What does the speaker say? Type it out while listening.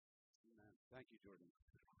Thank you, Jordan.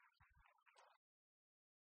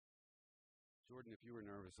 Jordan, if you were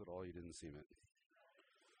nervous at all, you didn't seem it.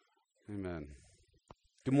 Amen.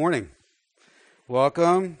 Good morning.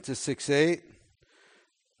 Welcome to 6-8.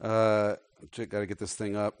 Got to get this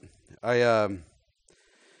thing up. I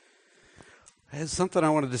had something I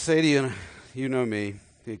wanted to say to you, and you know me.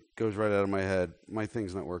 It goes right out of my head. My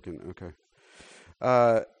thing's not working.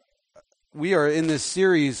 Okay. We are in this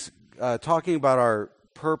series talking about our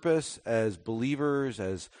purpose as believers,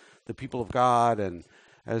 as the people of God, and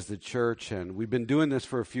as the church. And we've been doing this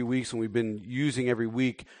for a few weeks, and we've been using every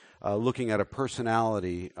week looking at a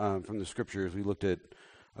personality from the scriptures. We looked at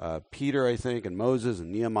Peter, I think, and Moses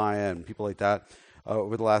and Nehemiah and people like that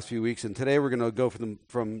over the last few weeks. And today we're going to go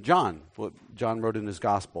from John, what John wrote in his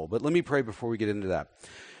gospel. But let me pray before we get into that.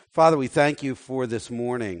 Father, we thank you for this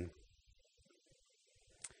morning.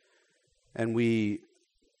 And we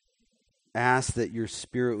ask that your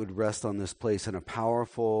Spirit would rest on this place in a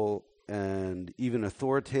powerful and even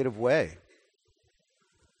authoritative way.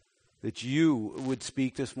 That you would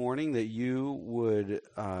speak this morning, that you would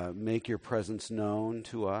make your presence known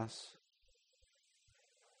to us.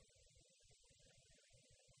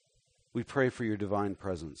 We pray for your divine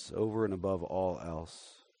presence over and above all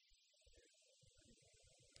else.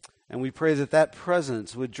 And we pray that that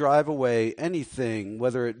presence would drive away anything,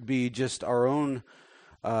 whether it be just our own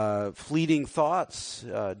fleeting thoughts,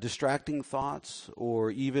 distracting thoughts,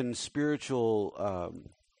 or even spiritual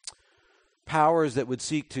powers that would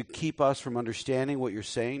seek to keep us from understanding what you're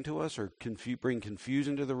saying to us, or bring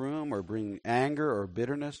confusion to the room, or bring anger or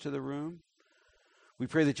bitterness to the room. We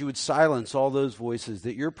pray that you would silence all those voices,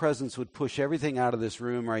 that your presence would push everything out of this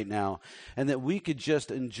room right now, and that we could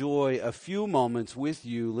just enjoy a few moments with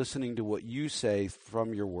you listening to what you say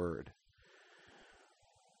from your word.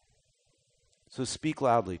 So speak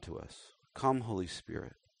loudly to us. Come, Holy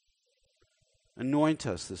Spirit. Anoint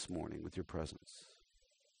us this morning with your presence.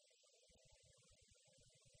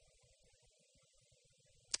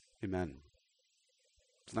 Amen.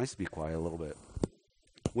 It's nice to be quiet a little bit.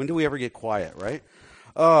 When do we ever get quiet, right?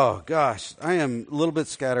 Oh, gosh. I am a little bit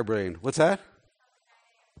scatterbrained. What's that?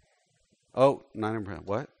 Oh, 9 a.m. prayer.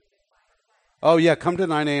 What? Oh, yeah, come to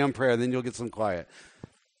 9 a.m. prayer, then you'll get some quiet.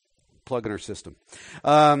 Plug in our system.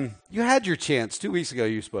 You had your chance. 2 weeks ago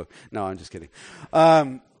you spoke. No, I'm just kidding.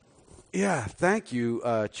 Yeah, thank you,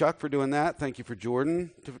 Chuck, for doing that. Thank you for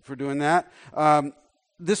Jordan for doing that.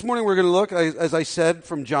 This morning we're going to look, as I said,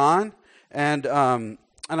 from John, and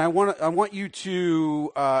I want you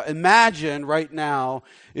to imagine right now,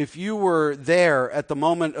 if you were there at the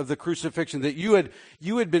moment of the crucifixion, that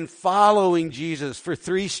you had been following Jesus for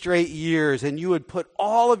 3 straight years, and you had put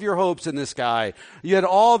all of your hopes in this guy. You had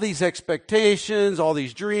all these expectations, all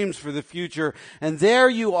these dreams for the future, and there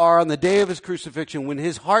you are on the day of his crucifixion when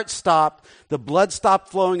his heart stopped, the blood stopped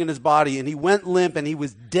flowing in his body, and he went limp, and he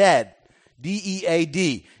was dead.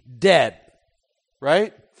 D-E-A-D, dead,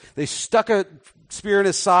 right? They stuck a spear in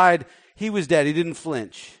his side. He was dead. He didn't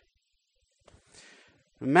flinch.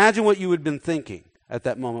 Imagine what you had been thinking at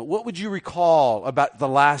that moment. What would you recall about the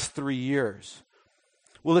last 3 years?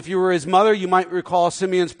 Well, if you were his mother, you might recall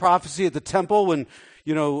Simeon's prophecy at the temple when,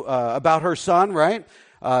 about her son, right?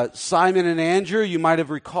 Simon and Andrew, you might have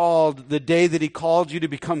recalled the day that he called you to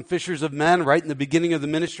become fishers of men, right in the beginning of the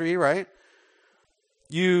ministry, right?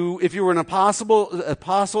 If you were an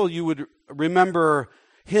apostle, you would remember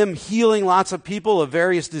him healing lots of people of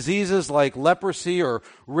various diseases like leprosy, or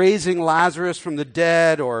raising Lazarus from the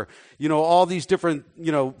dead, or, all these different,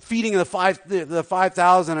 feeding the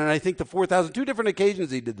 5,000, and I think the 4,000, 2 different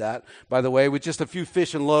occasions he did that, by the way, with just a few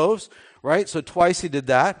fish and loaves, right? So twice he did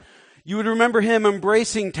that. You would remember him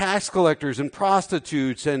embracing tax collectors and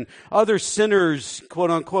prostitutes and other sinners, quote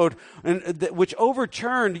unquote, which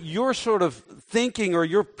overturned your sort of thinking or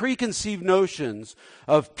your preconceived notions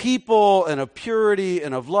of people and of purity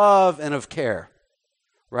and of love and of care,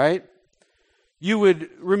 right? You would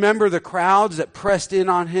remember the crowds that pressed in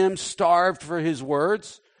on him, starved for his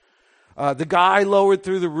words. The guy lowered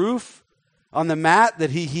through the roof on the mat that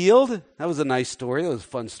he healed. That was a nice story. That was a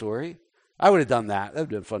fun story. I would have done that. That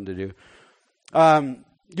would have been fun to do.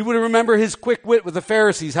 You would remember his quick wit with the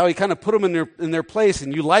Pharisees, how he kind of put them in their place,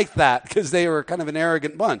 and you liked that because they were kind of an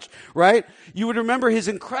arrogant bunch, right? You would remember his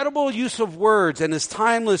incredible use of words and his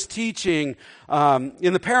timeless teaching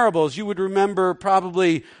in the parables. You would remember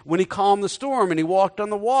probably when he calmed the storm and he walked on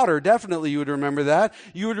the water. Definitely you would remember that.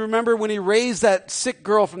 You would remember when he raised that sick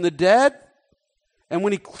girl from the dead, and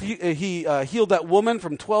when he healed that woman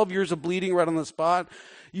from 12 years of bleeding right on the spot.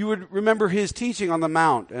 You would remember his teaching on the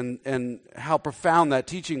Mount and how profound that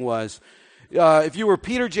teaching was. If you were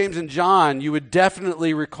Peter, James, and John, you would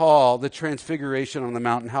definitely recall the transfiguration on the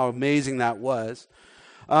mountain, how amazing that was.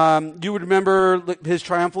 You would remember his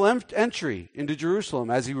triumphal entry into Jerusalem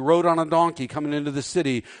as he rode on a donkey coming into the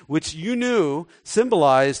city, which you knew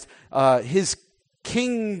symbolized his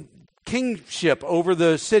kingship over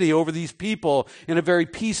the city, over these people in a very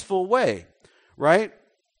peaceful way, right?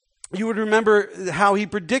 You would remember how he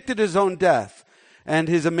predicted his own death and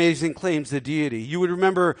his amazing claims to deity. You would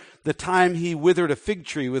remember the time he withered a fig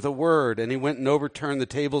tree with a word and he went and overturned the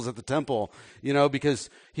tables at the temple, because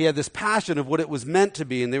he had this passion of what it was meant to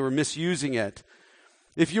be and they were misusing it.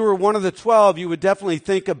 If you were one of the 12, you would definitely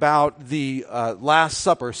think about the Last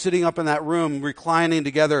Supper, sitting up in that room, reclining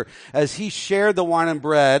together as he shared the wine and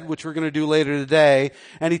bread, which we're going to do later today,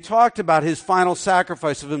 and he talked about his final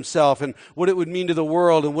sacrifice of himself and what it would mean to the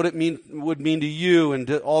world and what it would mean to you and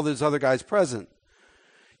to all those other guys present.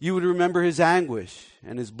 You would remember his anguish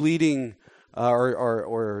and his bleeding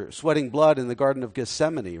or sweating blood in the Garden of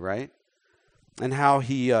Gethsemane, right? And how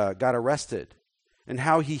he got arrested and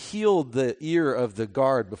how he healed the ear of the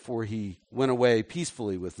guard before he went away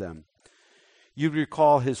peacefully with them. You'd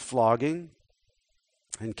recall his flogging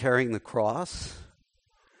and carrying the cross.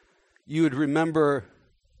 You would remember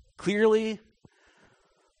clearly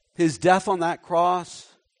his death on that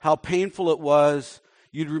cross, how painful it was.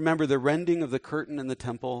 You'd remember the rending of the curtain in the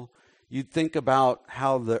temple. You'd think about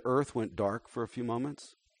how the earth went dark for a few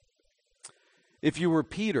moments. If you were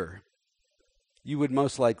Peter, you would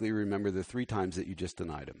most likely remember the 3 times that you just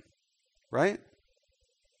denied him, right?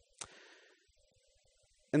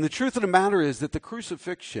 And the truth of the matter is that the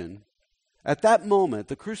crucifixion, at that moment,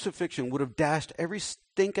 the crucifixion would have dashed every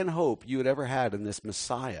stinking hope you had ever had in this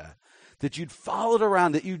Messiah, that you'd followed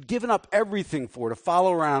around, that you'd given up everything for, to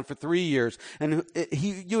follow around for 3 years, and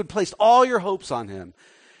you had placed all your hopes on him.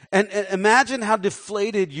 And imagine how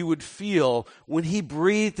deflated you would feel when he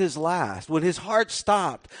breathed his last, when his heart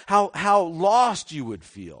stopped, how lost you would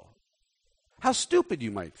feel, how stupid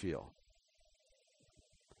you might feel.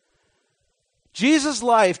 Jesus'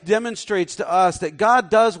 life demonstrates to us that God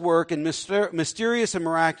does work in mysterious and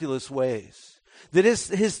miraculous ways. That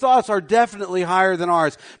his thoughts are definitely higher than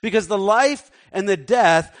ours, because the life and the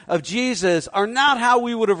death of Jesus are not how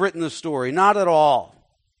we would have written the story, not at all.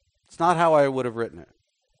 It's not how I would have written it.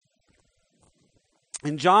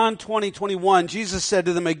 In John 20:21, Jesus said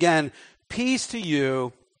to them again, "Peace to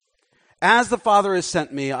you. As the Father has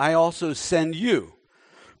sent me, I also send you."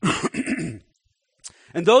 And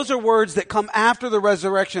those are words that come after the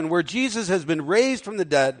resurrection, where Jesus has been raised from the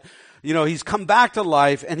dead. He's come back to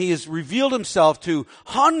life, and he has revealed himself to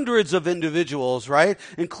hundreds of individuals, right?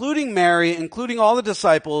 Including Mary, including all the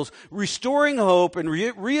disciples, restoring hope and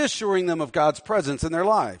reassuring them of God's presence in their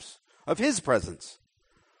lives, of his presence.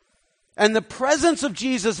 And the presence of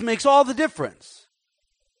Jesus makes all the difference.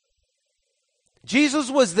 Jesus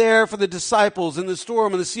was there for the disciples in the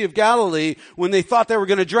storm in the Sea of Galilee when they thought they were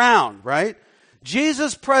going to drown, right?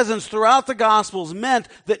 Jesus' presence throughout the Gospels meant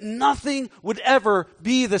that nothing would ever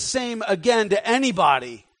be the same again to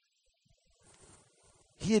anybody.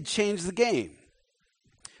 He had changed the game.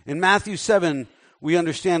 In Matthew 7, we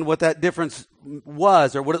understand what that difference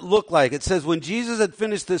was, or what it looked like. It says, when Jesus had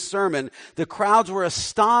finished this sermon, the crowds were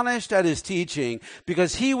astonished at his teaching,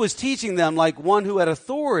 because he was teaching them like one who had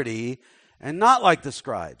authority and not like the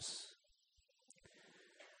scribes.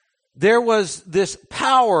 There was this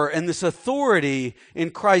power and this authority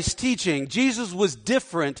in Christ's teaching. Jesus was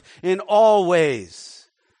different in all ways.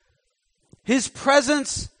 His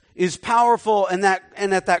presence is powerful, and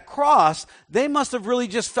at that cross, they must have really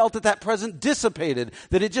just felt that presence dissipated,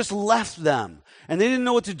 that it just left them, and they didn't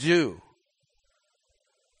know what to do.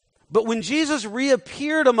 But when Jesus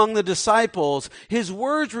reappeared among the disciples, his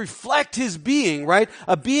words reflect his being, right?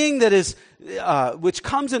 A being that is, which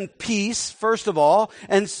comes in peace, first of all,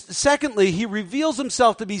 and secondly, he reveals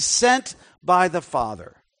himself to be sent by the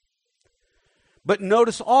Father. But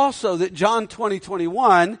notice also that John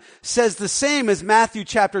 20:21 says the same as Matthew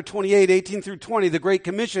chapter 28, 18 through 20, the Great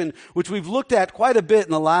Commission, which we've looked at quite a bit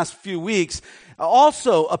in the last few weeks.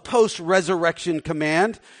 Also a post-resurrection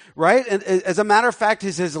command, right? And as a matter of fact,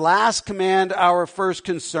 is his last command our first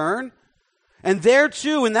concern? And there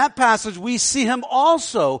too, in that passage, we see him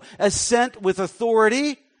also as sent with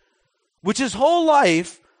authority, which his whole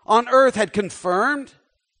life on earth had confirmed.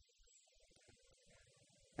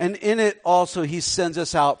 And in it also, he sends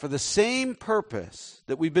us out for the same purpose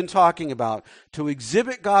that we've been talking about, to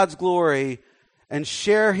exhibit God's glory and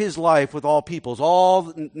share his life with all peoples,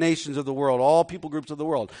 all nations of the world, all people groups of the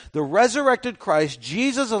world. The resurrected Christ,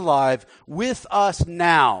 Jesus alive, with us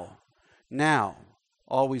now,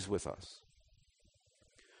 always with us.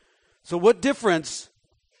 So what difference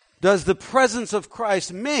does the presence of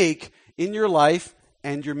Christ make in your life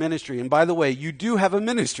and your ministry? And by the way, you do have a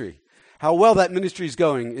ministry. How well that ministry is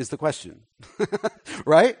going is the question,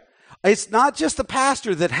 right? It's not just the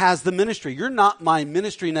pastor that has the ministry. You're not my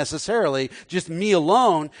ministry necessarily, just me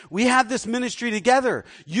alone. We have this ministry together.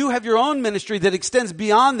 You have your own ministry that extends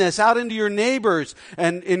beyond this out into your neighbors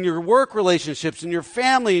and in your work relationships and your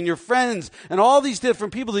family and your friends and all these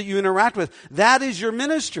different people that you interact with. That is your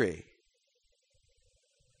ministry.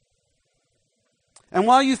 And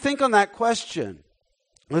while you think on that question,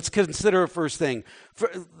 let's consider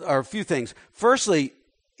a few things. Firstly,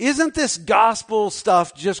 isn't this gospel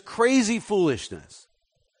stuff just crazy foolishness?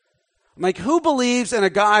 Like, who believes in a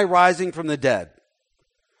guy rising from the dead?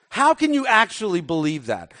 How can you actually believe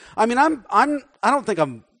that? I mean, I don't think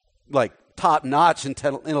I'm like top notch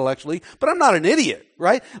intellectually, but I'm not an idiot,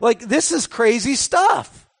 right? Like, this is crazy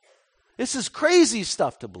stuff. This is crazy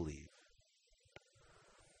stuff to believe.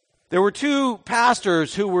 There were two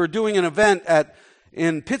pastors who were doing an event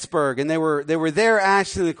in Pittsburgh, and they were there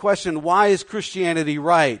asking the question, why is Christianity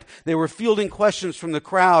right? They were fielding questions from the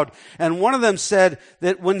crowd, and one of them said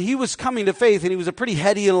that when he was coming to faith, and he was a pretty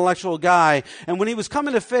heady intellectual guy, and when he was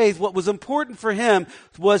coming to faith, what was important for him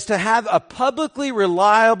was to have a publicly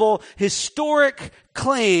reliable, historic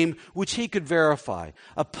claim which he could verify.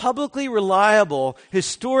 A publicly reliable,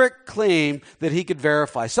 historic claim that he could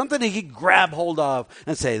verify. Something he could grab hold of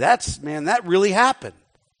and say, that really happened.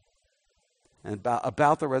 And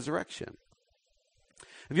about the resurrection.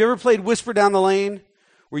 Have you ever played Whisper Down the Lane?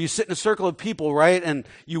 Where you sit in a circle of people, right? And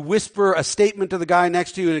you whisper a statement to the guy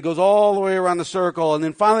next to you, and it goes all the way around the circle. And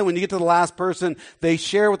then finally, when you get to the last person, they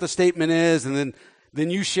share what the statement is, and then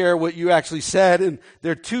you share what you actually said. And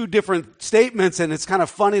they're two different statements, and it's kind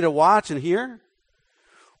of funny to watch and hear.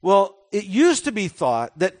 Well, it used to be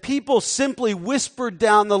thought that people simply whispered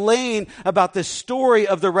down the lane about this story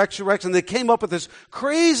of the resurrection. They came up with this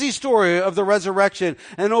crazy story of the resurrection.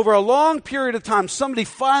 And over a long period of time, somebody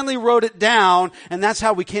finally wrote it down. And that's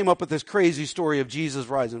how we came up with this crazy story of Jesus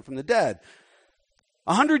rising from the dead.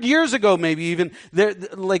 100 years ago, maybe even,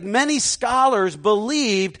 like many scholars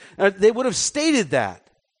believed, they would have stated that.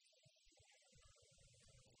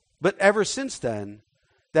 But ever since then,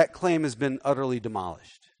 that claim has been utterly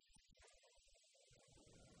demolished.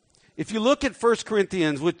 If you look at 1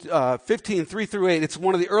 Corinthians 15, 3 through 8, it's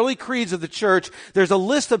one of the early creeds of the church. There's a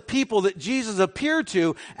list of people that Jesus appeared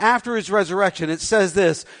to after his resurrection. It says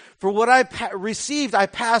this, for what I received, I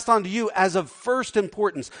passed on to you as of first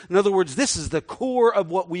importance. In other words, this is the core of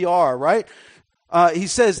what we are, right? He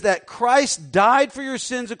says that Christ died for your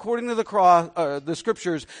sins according to the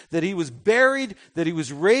scriptures, that he was buried, that he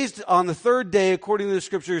was raised on the third day according to the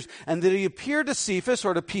scriptures, and that he appeared to Cephas,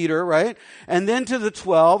 or to Peter, right? And then to the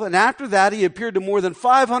 12, and after that he appeared to more than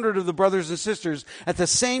 500 of the brothers and sisters at the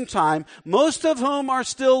same time, most of whom are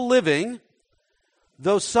still living,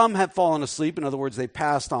 though some have fallen asleep. In other words, they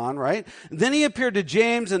passed on, right? And then he appeared to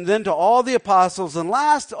James, and then to all the apostles, and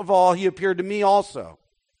last of all, he appeared to me also.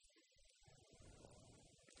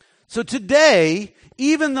 So today,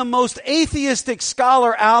 even the most atheistic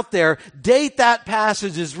scholar out there date that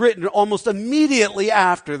passage as written almost immediately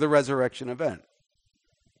after the resurrection event.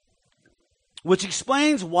 Which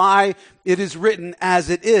explains why it is written as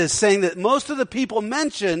it is, saying that most of the people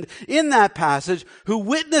mentioned in that passage who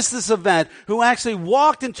witnessed this event, who actually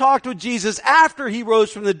walked and talked with Jesus after he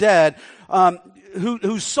rose from the dead,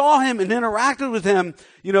 who saw him and interacted with him,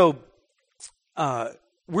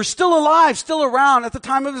 we're still alive, still around at the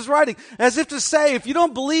time of his writing. As if to say, if you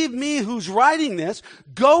don't believe me who's writing this,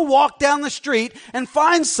 go walk down the street and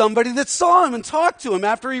find somebody that saw him and talked to him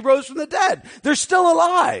after he rose from the dead. They're still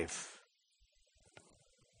alive.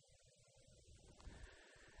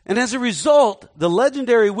 And as a result, the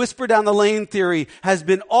legendary whisper down the lane theory has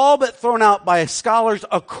been all but thrown out by scholars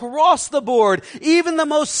across the board, even the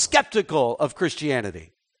most skeptical of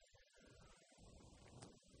Christianity.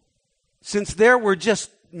 Since there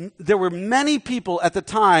were many people at the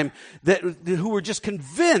time who were just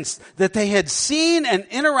convinced that they had seen and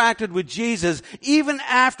interacted with Jesus even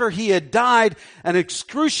after he had died an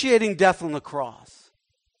excruciating death on the cross.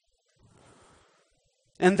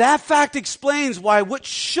 And that fact explains why what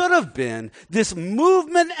should have been this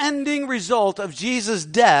movement-ending result of Jesus'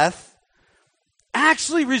 death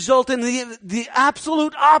actually result in the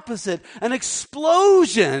absolute opposite, an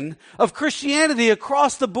explosion of Christianity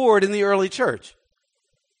across the board in the early church.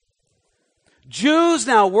 Jews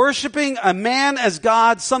now worshiping a man as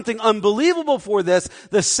God, something unbelievable for this.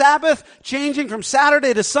 The Sabbath changing from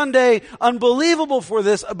Saturday to Sunday, unbelievable for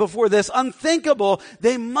this, before this, unthinkable.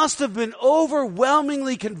 They must have been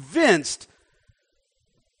overwhelmingly convinced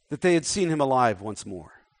that they had seen him alive once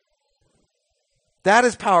more. That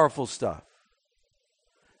is powerful stuff.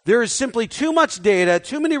 There is simply too much data,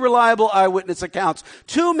 too many reliable eyewitness accounts,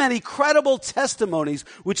 too many credible testimonies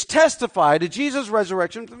which testify to Jesus'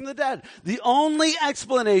 resurrection from the dead. The only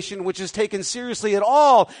explanation which is taken seriously at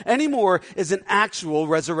all anymore is an actual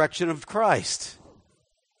resurrection of Christ.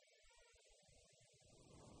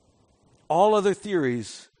 All other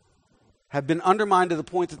theories have been undermined to the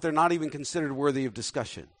point that they're not even considered worthy of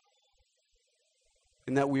discussion.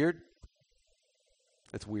 Isn't that weird?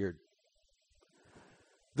 That's weird.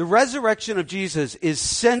 The resurrection of Jesus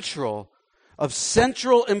is of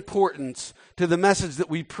central importance to the message that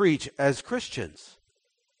we preach as Christians.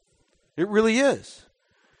 It really is.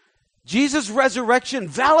 Jesus' resurrection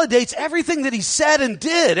validates everything that he said and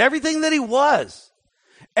did, everything that he was,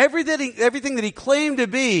 everything that he claimed to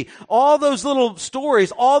be. All those little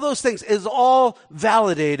stories, all those things is all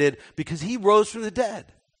validated because he rose from the dead.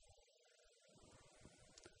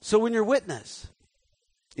 So when you're witness,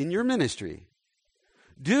 in your ministry,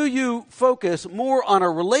 do you focus more on a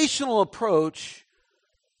relational approach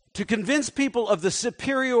to convince people of the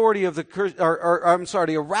superiority of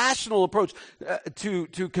a rational approach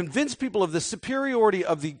to convince people of the superiority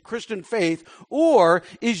of the Christian faith, or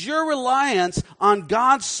is your reliance on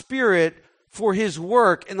God's Spirit for his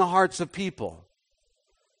work in the hearts of people?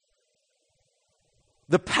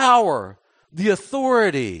 The power, the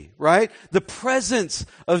authority, right? The presence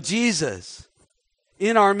of Jesus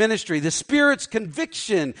in our ministry, the Spirit's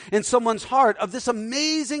conviction in someone's heart of this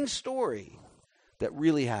amazing story that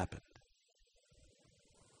really happened.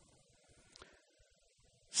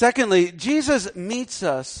 Secondly, Jesus meets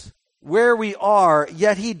us where we are,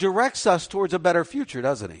 yet he directs us towards a better future,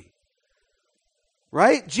 doesn't he?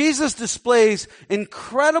 Right? Jesus displays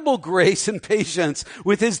incredible grace and patience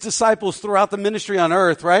with his disciples throughout the ministry on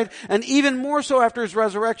earth, right? And even more so after his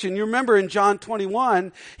resurrection. You remember in John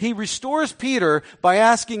 21, he restores Peter by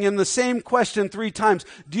asking him the same question 3 times.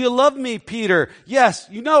 Do you love me, Peter? Yes,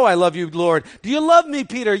 you know I love you, Lord. Do you love me,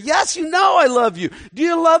 Peter? Yes, you know I love you. Do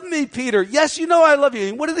you love me, Peter? Yes, you know I love you.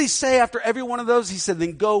 And what did he say after every one of those? He said,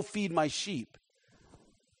 then go feed my sheep.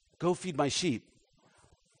 Go feed my sheep.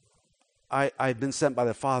 I've been sent by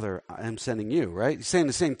the Father. I am sending you, right? He's saying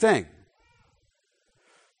the same thing.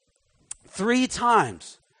 3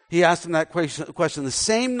 times he asked him that question, the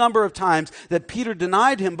same number of times that Peter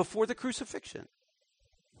denied him before the crucifixion.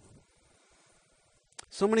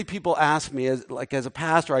 So many people ask me, as a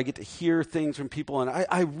pastor, I get to hear things from people, and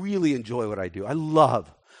I really enjoy what I do. I love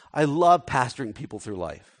pastoring people through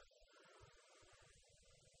life.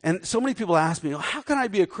 And so many people ask me, how can I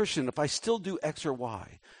be a Christian if I still do X or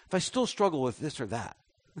Y? If I still struggle with this or that?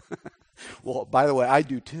 Well, by the way, I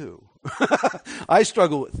do too. I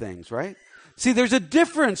struggle with things, right? See, there's a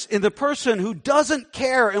difference in the person who doesn't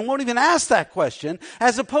care and won't even ask that question,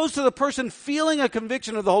 as opposed to the person feeling a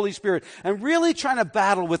conviction of the Holy Spirit and really trying to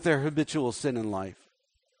battle with their habitual sin in life.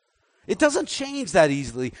 It doesn't change that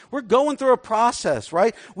easily. We're going through a process,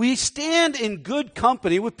 right? We stand in good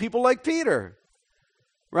company with people like Peter,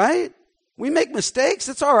 right? We make mistakes.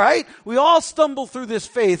 It's all right. We all stumble through this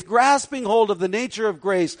faith, grasping hold of the nature of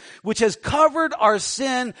grace, which has covered our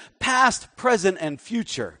sin, past, present, and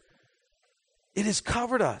future. It has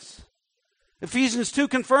covered us. Ephesians 2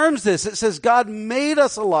 confirms this. It says, God made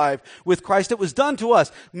us alive with Christ. It was done to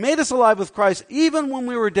us. Made us alive with Christ even when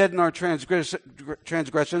we were dead in our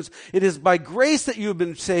transgressions. It is by grace that you have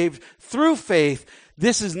been saved through faith.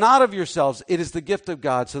 This is not of yourselves. It is the gift of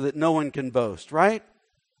God so that no one can boast, right?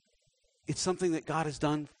 It's something that God has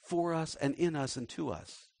done for us and in us and to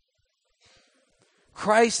us.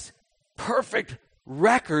 Christ's perfect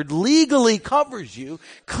record legally covers you,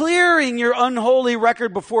 clearing your unholy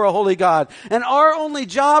record before a holy God. And our only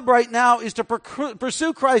job right now is to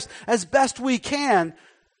pursue Christ as best we can,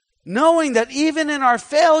 knowing that even in our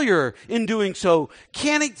failure in doing so,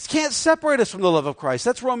 can't separate us from the love of Christ.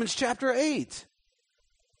 That's Romans chapter 8.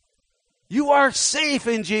 You are safe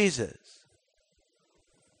in Jesus.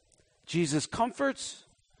 Jesus comforts,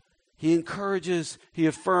 he encourages, he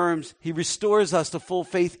affirms, he restores us to full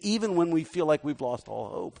faith even when we feel like we've lost all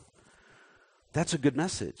hope. That's a good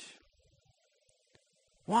message.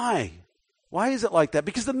 Why? Why is it like that?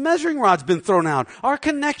 Because the measuring rod's been thrown out. Our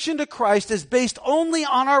connection to Christ is based only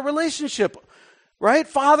on our relationship, right?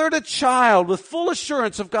 Father to child, with full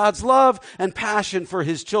assurance of God's love and passion for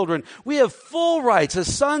his children. We have full rights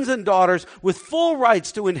as sons and daughters with full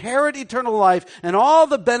rights to inherit eternal life and all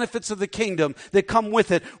the benefits of the kingdom that come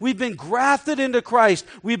with it. We've been grafted into Christ.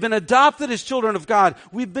 We've been adopted as children of God.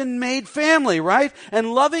 We've been made family, right?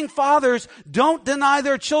 And loving fathers don't deny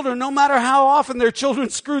their children no matter how often their children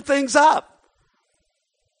screw things up.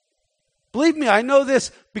 Believe me, I know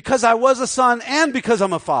this because I was a son and because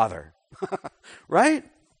I'm a father. Right?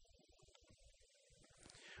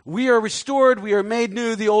 We are restored, we are made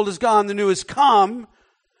new, the old is gone, the new has come.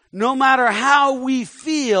 No matter how we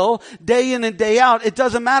feel day in and day out, it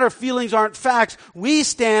doesn't matter. Feelings aren't facts. We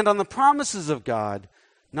stand on the promises of God,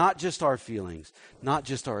 not just our feelings, not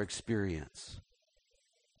just our experience.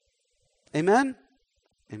 Amen?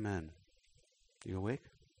 Amen. You awake?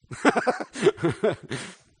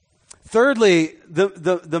 Thirdly,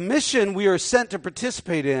 the mission we are sent to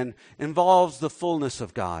participate in involves the fullness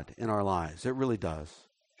of God in our lives. It really does.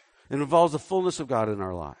 It involves the fullness of God in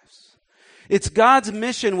our lives. It's God's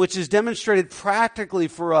mission which is demonstrated practically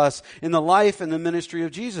for us in the life and the ministry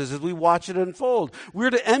of Jesus as we watch it unfold. We're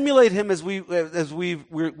to emulate him as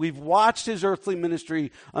we've watched his earthly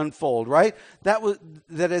ministry unfold, right?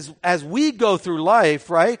 As we go through life,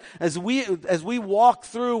 right? As we walk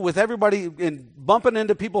through with everybody and bumping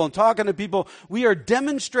into people and talking to people, we are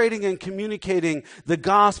demonstrating and communicating the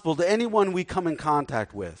gospel to anyone we come in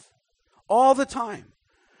contact with all the time.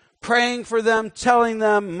 Praying for them, telling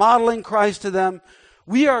them, modeling Christ to them.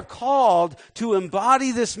 We are called to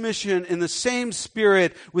embody this mission in the same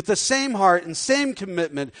spirit, with the same heart and same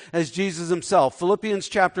commitment as Jesus himself. Philippians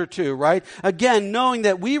chapter 2, right? Again, knowing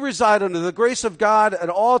that we reside under the grace of God at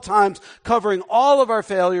all times, covering all of our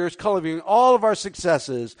failures, covering all of our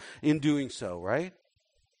successes in doing so, right?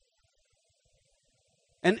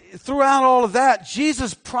 And throughout all of that,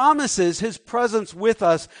 Jesus promises his presence with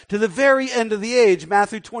us to the very end of the age,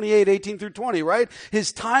 Matthew 28, 18 through 20, right?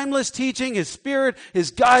 His timeless teaching, his spirit,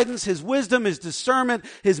 his guidance, his wisdom, his discernment,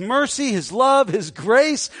 his mercy, his love, his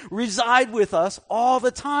grace reside with us all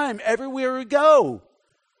the time, everywhere we go.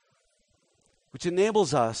 Which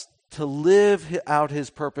enables us to live out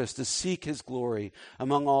his purpose, to seek his glory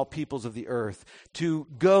among all peoples of the earth, to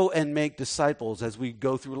go and make disciples as we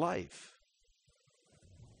go through life.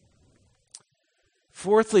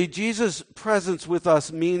 Fourthly, Jesus' presence with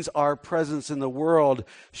us means our presence in the world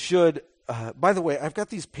should, by the way, I've got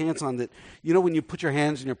these pants on that, you know when you put your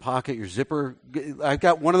hands in your pocket, your zipper, I've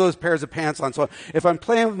got one of those pairs of pants on, so if I'm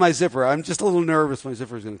playing with my zipper, I'm just a little nervous my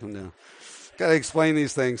zipper is going to come down. Got to explain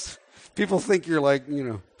these things. People think you're like,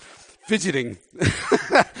 fidgeting.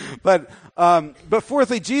 But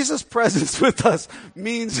fourthly, Jesus' presence with us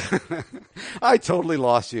means, I totally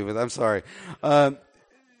lost you, but I'm sorry.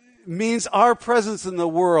 Means our presence in the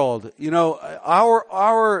world,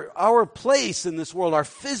 our place in this world, our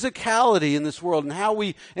physicality in this world, and how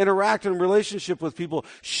we interact in relationship with people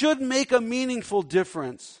should make a meaningful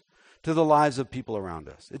difference to the lives of people around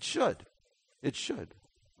us. It should. It should.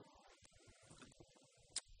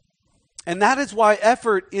 And that is why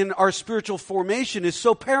effort in our spiritual formation is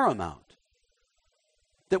so paramount.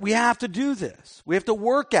 That we have to do this. We have to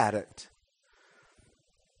work at it.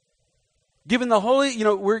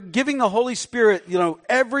 We're giving the Holy Spirit,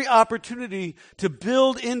 every opportunity to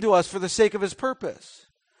build into us for the sake of his purpose.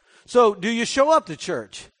 So, do you show up to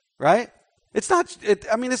church, right? It's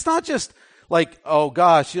not just like, oh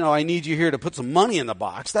gosh, I need you here to put some money in the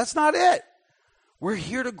box. That's not it. We're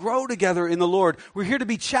here to grow together in the Lord. We're here to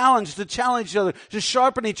be challenged, to challenge each other, to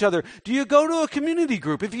sharpen each other. Do you go to a community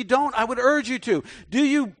group? If you don't, I would urge you to. Do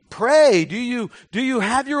you pray? Do you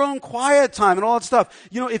have your own quiet time and all that stuff?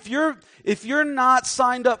 If you're not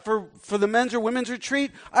signed up for the men's or women's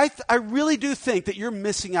retreat, I really do think that you're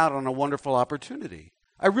missing out on a wonderful opportunity.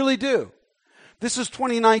 I really do. This is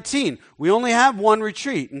 2019. We only have one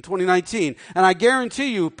retreat in 2019. And I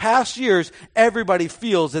guarantee you, past years, everybody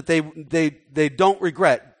feels that they don't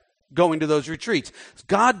regret going to those retreats.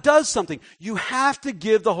 God does something. You have to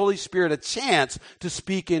give the Holy Spirit a chance to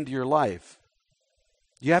speak into your life.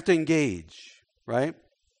 You have to engage, right?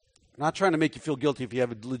 I'm not trying to make you feel guilty if you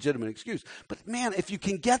have a legitimate excuse. But man, if you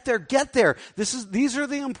can get there, get there. These are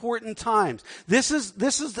the important times. This is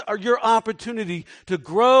your opportunity to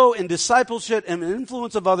grow in discipleship and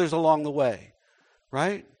influence of others along the way.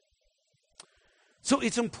 Right? So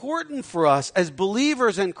it's important for us as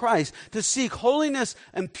believers in Christ to seek holiness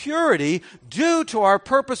and purity due to our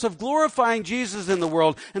purpose of glorifying Jesus in the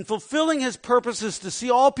world and fulfilling his purposes to see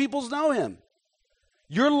all peoples know him.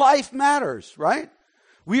 Your life matters, right?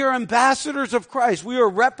 We are ambassadors of Christ. We are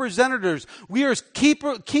representatives. We are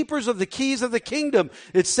keepers of the keys of the kingdom.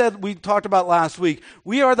 It said, we talked about last week,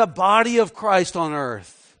 we are the body of Christ on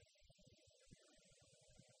earth.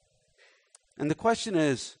 And the question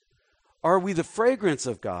is, are we the fragrance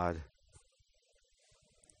of God?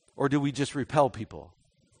 Or do we just repel people?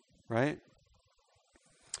 Right?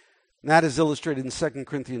 And that is illustrated in 2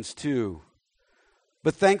 Corinthians 2.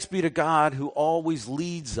 But thanks be to God who always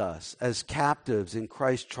leads us as captives in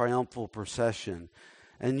Christ's triumphal procession,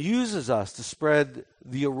 and uses us to spread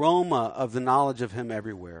the aroma of the knowledge of him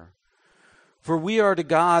everywhere. For we are to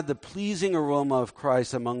God the pleasing aroma of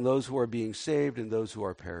Christ among those who are being saved and those who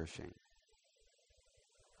are perishing.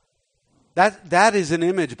 That is an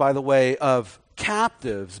image, by the way, of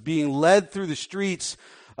captives being led through the streets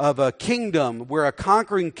of a kingdom where a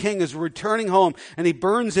conquering king is returning home, and he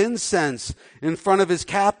burns incense in front of his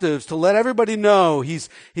captives to let everybody know he's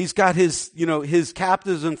got his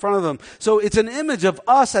captives in front of him. So it's an image of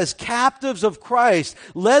us as captives of Christ,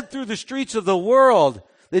 led through the streets of the world,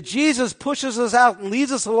 that Jesus pushes us out and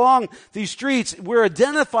leads us along these streets. We're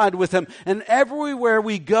identified with him, and everywhere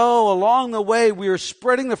we go along the way, we are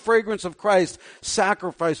spreading the fragrance of Christ,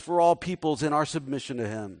 sacrifice for all peoples in our submission to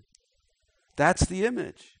him. That's the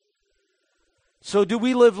image. So do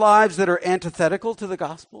we live lives that are antithetical to the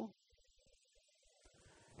gospel?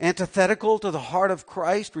 Antithetical to the heart of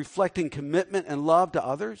Christ, reflecting commitment and love to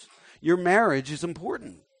others? Your marriage is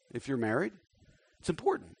important. If you're married, it's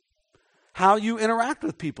important. How you interact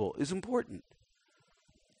with people is important.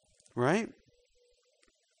 Right?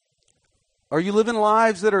 Are you living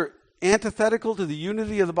lives that are antithetical to the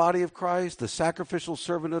unity of the body of Christ, the sacrificial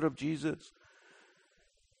servanthood of Jesus?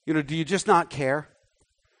 Do you just not care?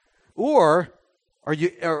 Or are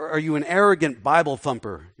you an arrogant Bible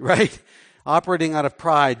thumper, right? Operating out of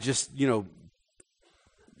pride, just,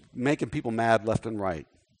 making people mad left and right.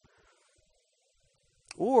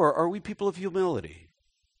 Or are we people of humility,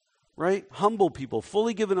 right? Humble people,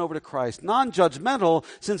 fully given over to Christ, non-judgmental,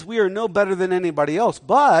 since we are no better than anybody else,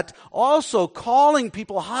 but also calling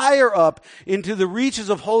people higher up into the reaches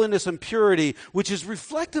of holiness and purity, which is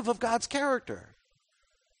reflective of God's character.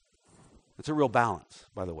 It's a real balance,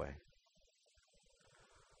 by the way.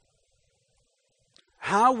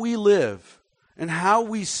 How we live and how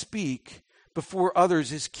we speak before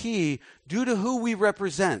others is key due to who we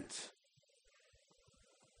represent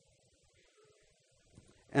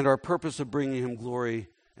and our purpose of bringing him glory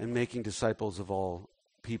and making disciples of all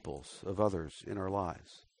peoples, of others in our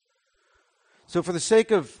lives. So for the sake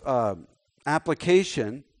of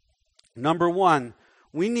application, number one,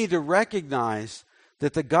 we need to recognize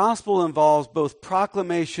that the gospel involves both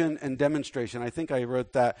proclamation and demonstration. I think I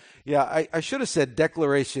wrote that. Yeah, I should have said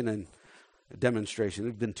declaration and demonstration. It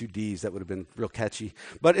would have been two D's. That would have been real catchy.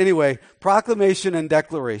 But anyway, proclamation and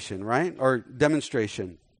declaration, right? Or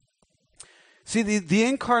demonstration. See, the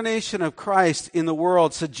incarnation of Christ in the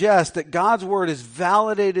world suggests that God's word is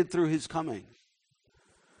validated through his coming.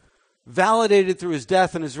 Validated through his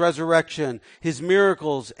death and his resurrection, his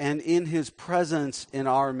miracles, and in his presence in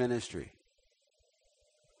our ministry.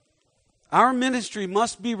 Our ministry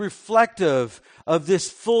must be reflective of this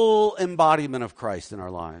full embodiment of Christ in our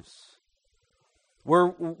lives.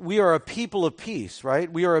 We are a people of peace, right?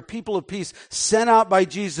 We are a people of peace sent out by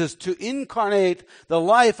Jesus to incarnate the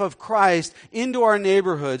life of Christ into our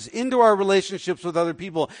neighborhoods, into our relationships with other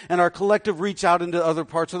people, and our collective reach out into other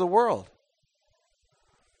parts of the world.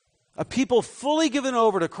 A people fully given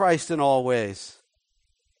over to Christ in all ways.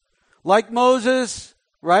 Like Moses,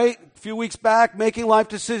 right? A few weeks back, making life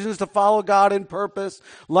decisions to follow God in purpose.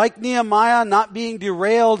 Like Nehemiah, not being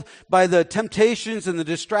derailed by the temptations and the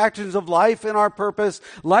distractions of life in our purpose.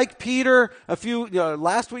 Like Peter,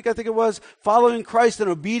 last week I think it was, following Christ in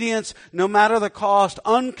obedience, no matter the cost,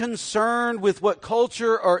 unconcerned with what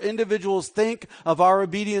culture or individuals think of our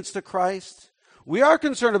obedience to Christ. We are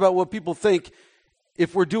concerned about what people think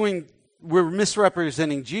if we're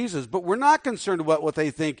misrepresenting Jesus, but we're not concerned about what they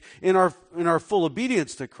think in our full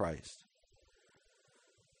obedience to Christ.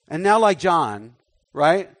 And now, like John,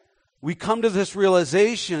 right, we come to this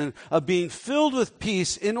realization of being filled with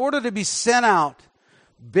peace in order to be sent out,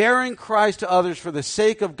 bearing Christ to others for the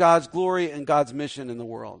sake of God's glory and God's mission in the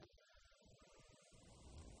world.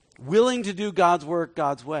 Willing to do God's work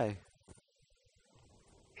God's way,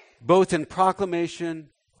 both in proclamation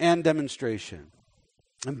and demonstration.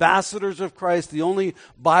 Ambassadors of Christ, the only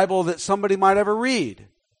Bible that somebody might ever read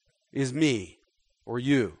is me or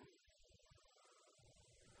you.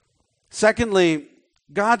 Secondly,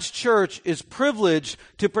 God's church is privileged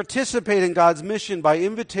to participate in God's mission by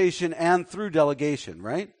invitation and through delegation,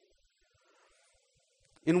 right?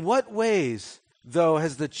 In what ways, though,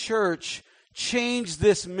 has the church changed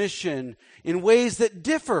this mission in ways that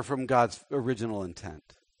differ from God's original intent?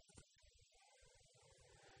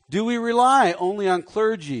 Do we rely only on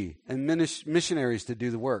clergy and missionaries to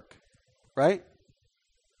do the work? Right?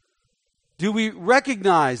 Do we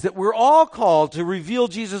recognize that we're all called to reveal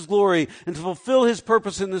Jesus' glory and to fulfill his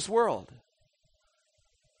purpose in this world?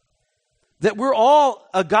 That we're all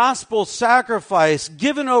a gospel sacrifice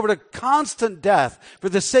given over to constant death for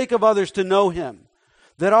the sake of others to know him.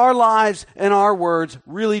 that our lives and our words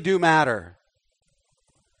really do matter.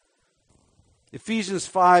 Ephesians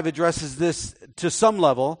 5 addresses this to some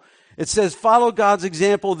level. It says, follow God's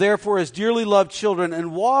example, therefore, as dearly loved children,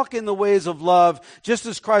 and walk in the ways of love, just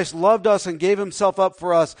as Christ loved us and gave himself up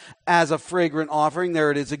for us as a fragrant offering,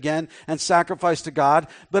 there it is again, and sacrifice to God.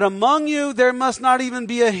 But among you there must not even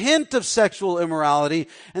be a hint of sexual immorality.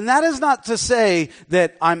 And that is not to say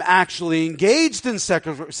that I'm actually engaged in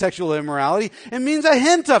sexual immorality. It means a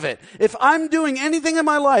hint of it. If I'm doing anything in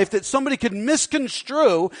my life that somebody could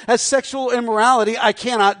misconstrue as sexual immorality, I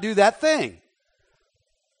cannot do that thing.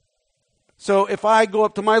 So if I go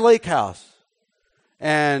up to my lake house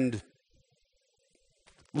and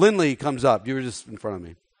Lindley comes up, you were just in front of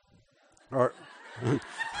me, or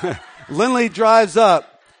Lindley drives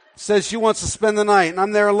up, says she wants to spend the night, and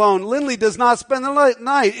I'm there alone. Lindley does not spend the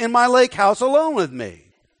night in my lake house alone with me,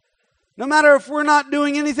 no matter if we're not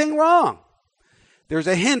doing anything wrong. There's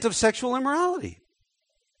a hint of sexual immorality.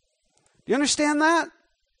 Do you understand that?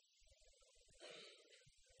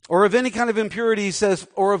 Or of any kind of impurity, he says,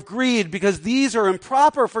 or of greed, because these are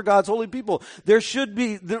improper for God's holy people. Nor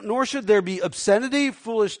should there be obscenity,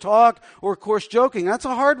 foolish talk, or coarse joking. That's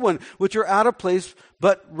a hard one, which are out of place,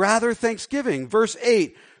 but rather thanksgiving. Verse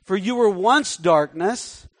 8, for you were once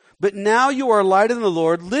darkness, but now you are light in the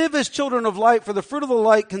Lord. Live as children of light, for the fruit of the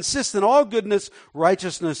light consists in all goodness,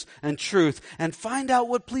 righteousness, and truth. And find out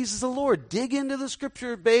what pleases the Lord. Dig into the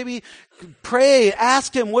scripture, baby. Pray.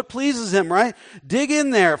 Ask him what pleases him, right? Dig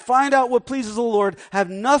in there. Find out what pleases the Lord.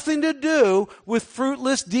 Have nothing to do with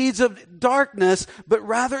fruitless deeds of darkness, but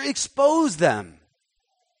rather expose them.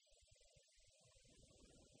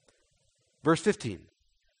 Verse 15.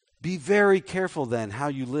 Be very careful then how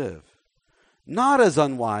you live. Not as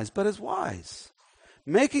unwise, but as wise,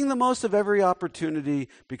 making the most of every opportunity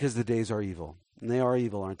because the days are evil. And they are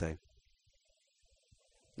evil, aren't they?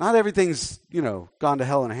 Not everything's, gone to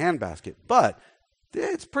hell in a handbasket, but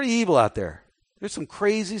it's pretty evil out there. There's some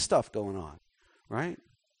crazy stuff going on, right?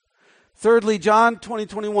 Thirdly, John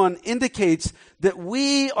 20:21 indicates that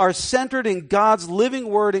we are centered in God's living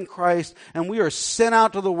word in Christ, and we are sent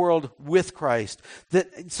out to the world with Christ.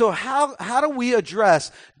 So how do we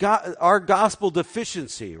address our gospel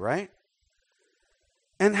deficiency, right?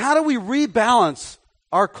 And how do we rebalance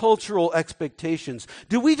our cultural expectations?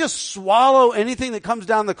 Do we just swallow anything that comes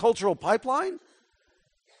down the cultural pipeline?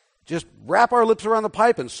 Just wrap our lips around the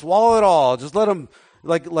pipe and swallow it all. Just let them,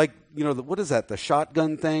 what is that? The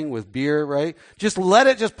shotgun thing with beer, right? Just let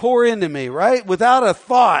it just pour into me, right? Without a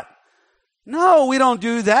thought. No, we don't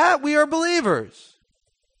do that. We are believers.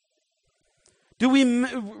 Do we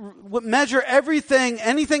measure anything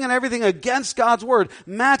and everything against God's word,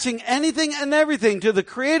 matching anything and everything to the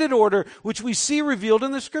created order which we see revealed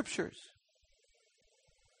in the scriptures?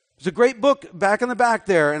 There's a great book back in the back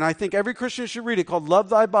there, and I think every Christian should read it, called Love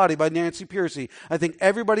Thy Body by Nancy Pearcey. I think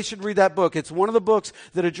everybody should read that book. It's one of the books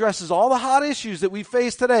that addresses all the hot issues that we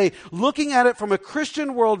face today, looking at it from a Christian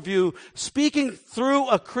worldview, speaking through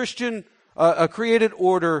a Christian, a created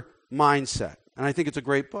order mindset. And I think it's a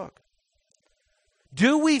great book.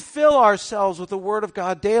 Do we fill ourselves with the Word of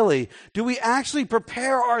God daily? Do we actually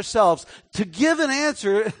prepare ourselves to give an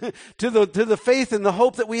answer to the faith and the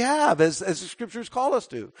hope that we have as the Scriptures call us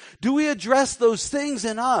to? Do we address those things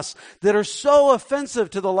in us that are so offensive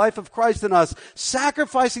to the life of Christ in us,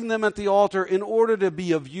 sacrificing them at the altar in order to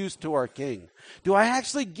be of use to our King? Do I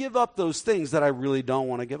actually give up those things that I really don't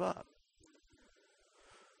want to give up?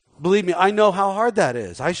 Believe me, I know how hard that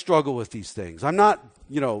is. I struggle with these things. I'm not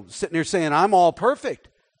sitting here saying I'm all perfect.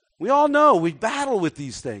 We all know we battle with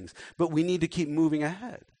these things, but we need to keep moving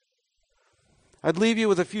ahead. I'd leave you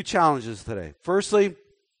with a few challenges today. Firstly,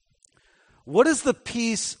 what does the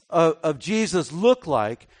peace of Jesus look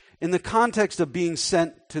like in the context of being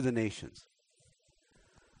sent to the nations?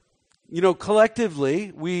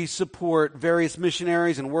 Collectively, we support various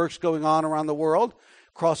missionaries and works going on around the world,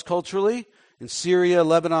 cross-culturally, in Syria,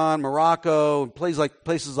 Lebanon, Morocco, and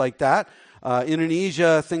places like that.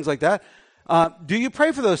 Indonesia, things like that. Do you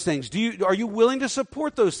pray for those things? Are you willing to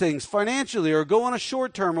support those things financially or go on a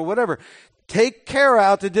short term or whatever? Take Kara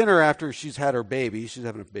out to dinner after she's had her baby. She's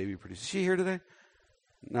having a baby pretty soon. Is she here today?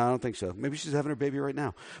 No, I don't think so. Maybe she's having her baby right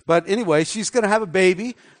now. But anyway, she's going to have a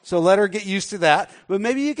baby, so let her get used to that. But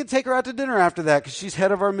maybe you can take her out to dinner after that because she's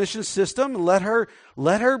head of our mission system. And let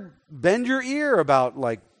her bend your ear about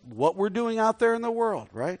what we're doing out there in the world,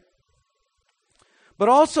 right? But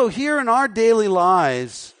also here in our daily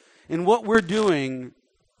lives, in what we're doing,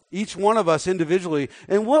 each one of us individually,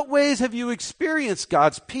 in what ways have you experienced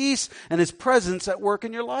God's peace and His presence at work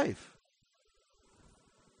in your life?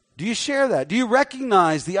 Do you share that? Do you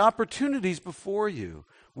recognize the opportunities before you?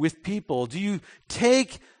 with people? Do you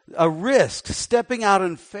take a risk stepping out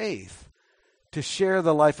in faith to share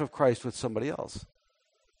the life of Christ with somebody else?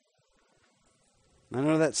 I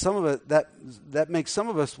know that some of it that makes some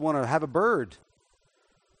of us want to have a bird.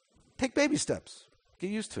 Take baby steps. Get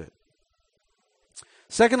used to it.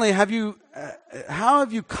 Secondly, how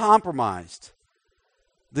have you compromised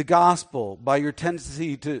the gospel by your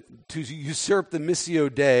tendency to usurp the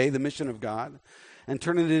Missio Dei, the mission of God, and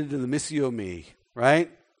turn it into the Missio Me, right?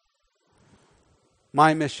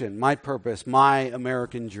 My mission, my purpose, my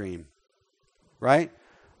American dream, right?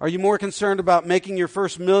 Are you more concerned about making your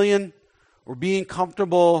first million or being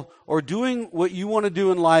comfortable or doing what you want to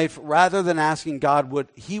do in life rather than asking God what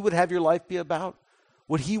He would have your life be about?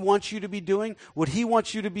 What He wants you to be doing? What He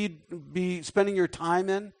wants you to be spending your time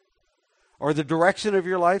in? Or the direction of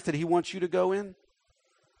your life that He wants you to go in?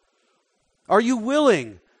 Are you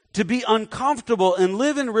willing to be uncomfortable and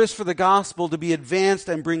live in risk for the gospel to be advanced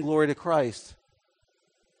and bring glory to Christ?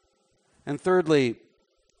 And thirdly,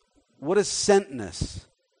 what does sentness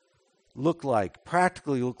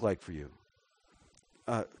practically look like for you?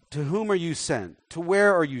 To whom are you sent? To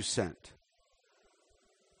where are you sent?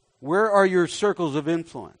 Where are your circles of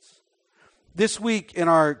influence? This week in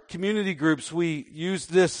our community groups, we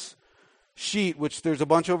used this sheet, which there's a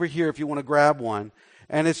bunch over here if you want to grab one.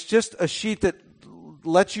 And it's just a sheet that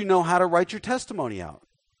lets you know how to write your testimony out,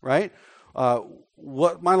 right?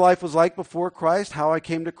 What my life was like before Christ, how I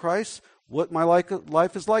came to Christ, what my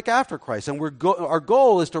life is like after Christ. And our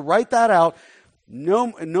goal is to write that out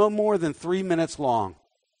no more than 3 minutes long.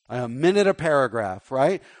 A minute a paragraph,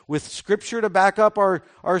 right? With scripture to back up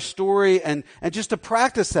our story and just to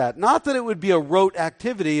practice that. Not that it would be a rote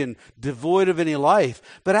activity and devoid of any life,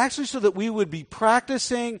 but actually so that we would be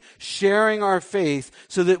practicing sharing our faith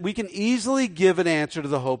so that we can easily give an answer to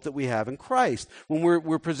the hope that we have in Christ when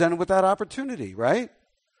we're presented with that opportunity, right?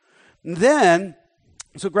 And then,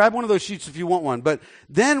 so grab one of those sheets if you want one. But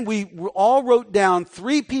then we all wrote down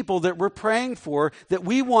 3 people that we're praying for that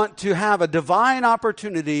we want to have a divine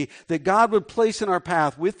opportunity that God would place in our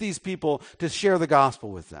path with these people to share the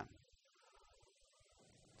gospel with them.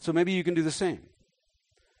 So maybe you can do the same.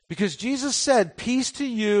 Because Jesus said, "Peace to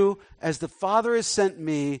you, as the Father has sent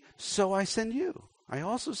me, so I send you." I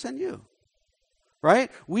also send you.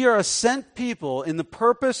 Right? We are a sent people in the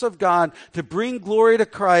purpose of God to bring glory to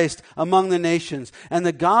Christ among the nations. And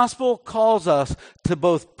the gospel calls us to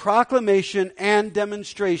both proclamation and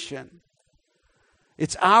demonstration.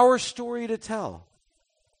 It's our story to tell.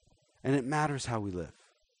 And it matters how we live.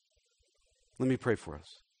 Let me pray for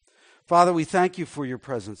us. Father, we thank you for your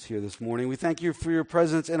presence here this morning. We thank you for your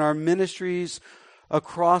presence in our ministries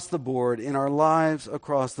across the board, in our lives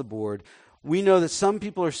across the board. We know that some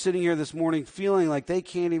people are sitting here this morning feeling like they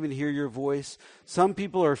can't even hear your voice. Some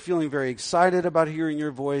people are feeling very excited about hearing your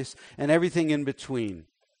voice and everything in between.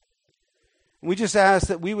 We just ask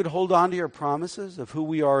that we would hold on to your promises of who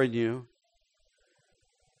we are in you,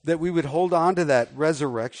 that we would hold on to that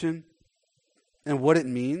resurrection and what it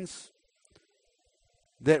means,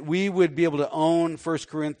 that we would be able to own 1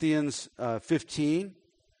 Corinthians 15,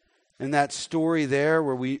 and that story there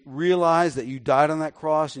where we realize that you died on that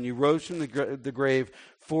cross and you rose from the grave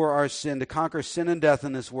for our sin, to conquer sin and death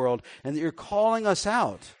in this world, and that you're calling us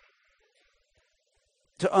out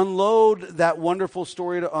to unload that wonderful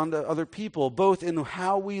story onto other people, both in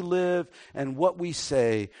how we live and what we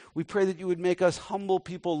say. We pray that you would make us humble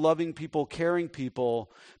people, loving people, caring people,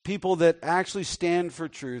 people that actually stand for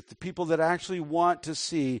truth, people that actually want to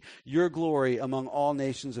see your glory among all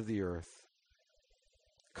nations of the earth.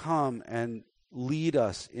 Come and lead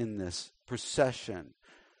us in this procession.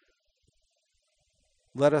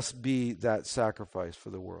 Let us be that sacrifice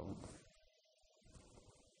for the world.